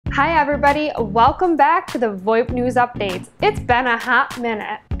Hi everybody, welcome back to the VoIP News Updates. It's been a hot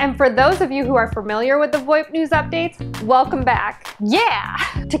minute. And for those of you who are familiar with the VoIP News Updates, welcome back. Yeah!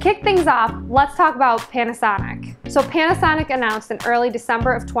 To kick things off, let's talk about Panasonic. So Panasonic announced in early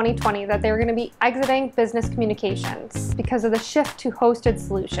December of 2020 that they were going to be exiting business communications because of the shift to hosted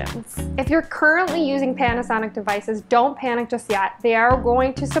solutions. If you're currently using Panasonic devices, don't panic just yet. They are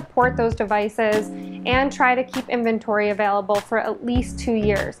going to support those devices and try to keep inventory available for at least 2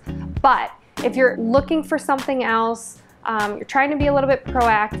 years. But if you're looking for something else, you're trying to be a little bit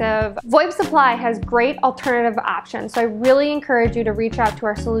proactive, VoIP Supply has great alternative options. So I really encourage you to reach out to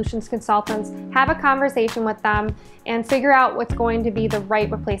our solutions consultants, have a conversation with them, and figure out what's going to be the right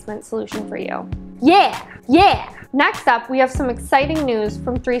replacement solution for you. Yeah! Next up, we have some exciting news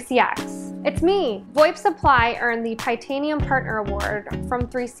from 3CX. It's me! VoIP Supply earned the Titanium Partner Award from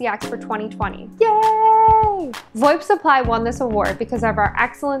 3CX for 2020. Yay! VoIP Supply won this award because of our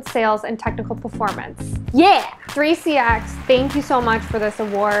excellent sales and technical performance. Yeah! 3CX, thank you so much for this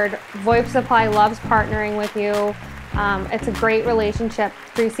award. VoIP Supply loves partnering with you. It's a great relationship.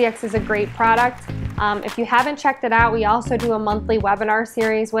 3CX is a great product. If you haven't checked it out, we also do a monthly webinar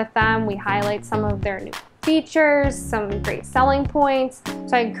series with them. We highlight some of their new features, some great selling points.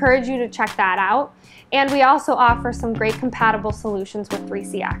 So I encourage you to check that out. And we also offer some great compatible solutions with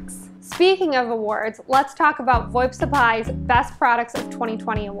 3CX. Speaking of awards, let's talk about VoIP Supply's Best Products of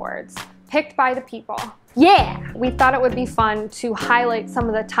 2020 awards, picked by the people. Yeah! We thought it would be fun to highlight some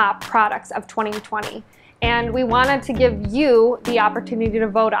of the top products of 2020. And we wanted to give you the opportunity to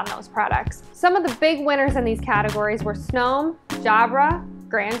vote on those products. Some of the big winners in these categories were Snome, Jabra,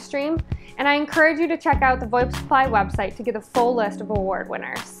 Grandstream, and I encourage you to check out the VoIP Supply website to get a full list of award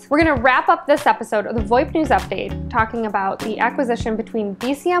winners. We're going to wrap up this episode of the VoIP News Update talking about the acquisition between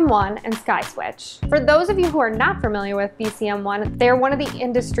BCM1 and SkySwitch. For those of you who are not familiar with BCM1, they're one of the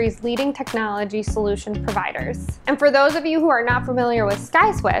industry's leading technology solution providers. And for those of you who are not familiar with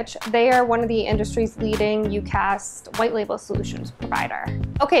SkySwitch, they are one of the industry's leading UCaaS white label solutions provider.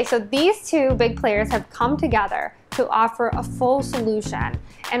 Okay, so these two big players have come together to offer a full solution,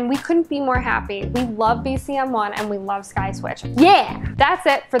 and we couldn't be more happy. We love BCM1 and we love SkySwitch. Yeah! That's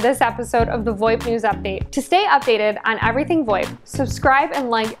it for this episode of the VoIP News Update. To stay updated on everything VoIP, subscribe and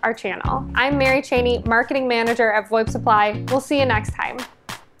like our channel. I'm Cheney, Marketing Manager at VoIP Supply. We'll see you next time.